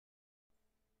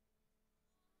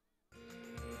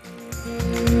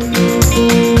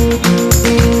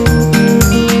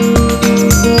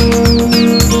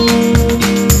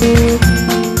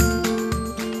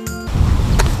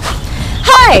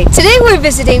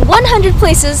visiting 100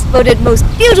 places voted most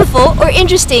beautiful or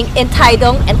interesting in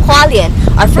Taitung and Hualien.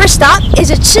 Our first stop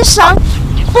is a Chishang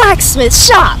blacksmith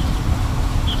shop.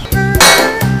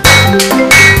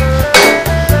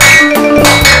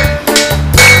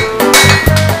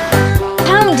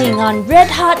 Pounding on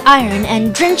red-hot iron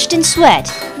and drenched in sweat,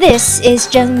 this is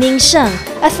Jheng Ming-sheng,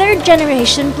 a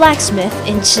third-generation blacksmith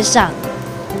in Chishang.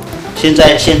 现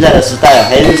在的时代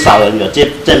很少人有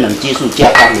这门技术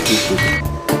加工的技术。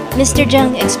 Mr.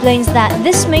 Jheng explains that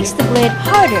this makes the blade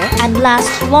harder and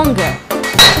last longer.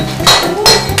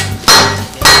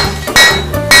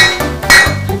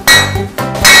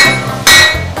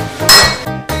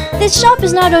 This shop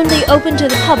is not only open to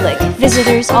the public,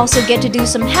 visitors also get to do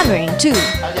some hammering too.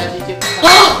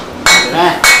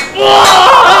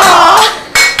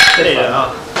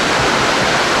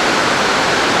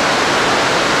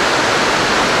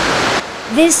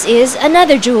 This is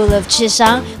another jewel of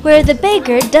Chishang, where the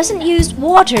baker doesn't use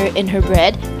water in her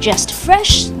bread, just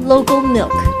fresh local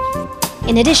milk.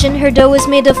 In addition, her dough is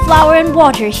made of flour and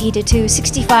water heated to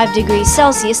 65 degrees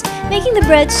Celsius, making the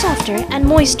bread softer and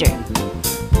moister.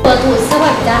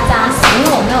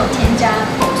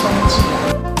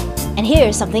 And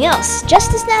here's something else,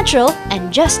 just as natural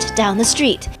and just down the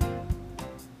street.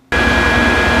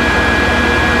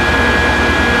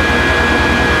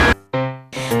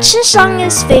 Chishang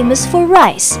is famous for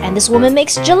rice, and this woman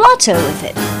makes gelato with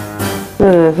it.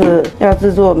 这是要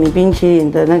制作米冰淇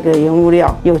淋的那个原物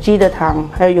料，有机的糖，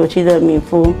还有有机的米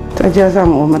麸，再加上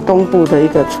我们东部的一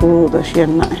个出入的鲜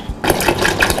奶，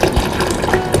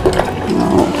然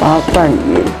后把它拌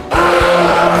匀，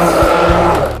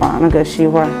把那个稀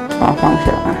饭把它放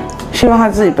下来，希望它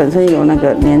自己本身有那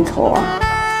个粘稠啊。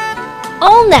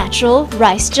 All natural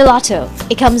rice gelato.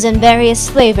 It comes in various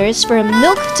flavors from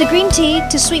milk to green tea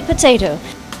to sweet potato.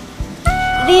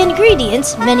 The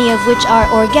ingredients, many of which are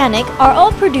organic, are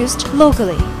all produced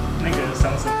locally.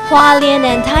 Hualien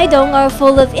and Taitung are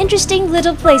full of interesting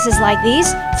little places like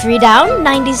these. 3 down,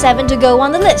 97 to go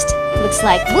on the list. Looks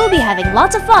like we'll be having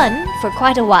lots of fun for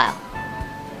quite a while.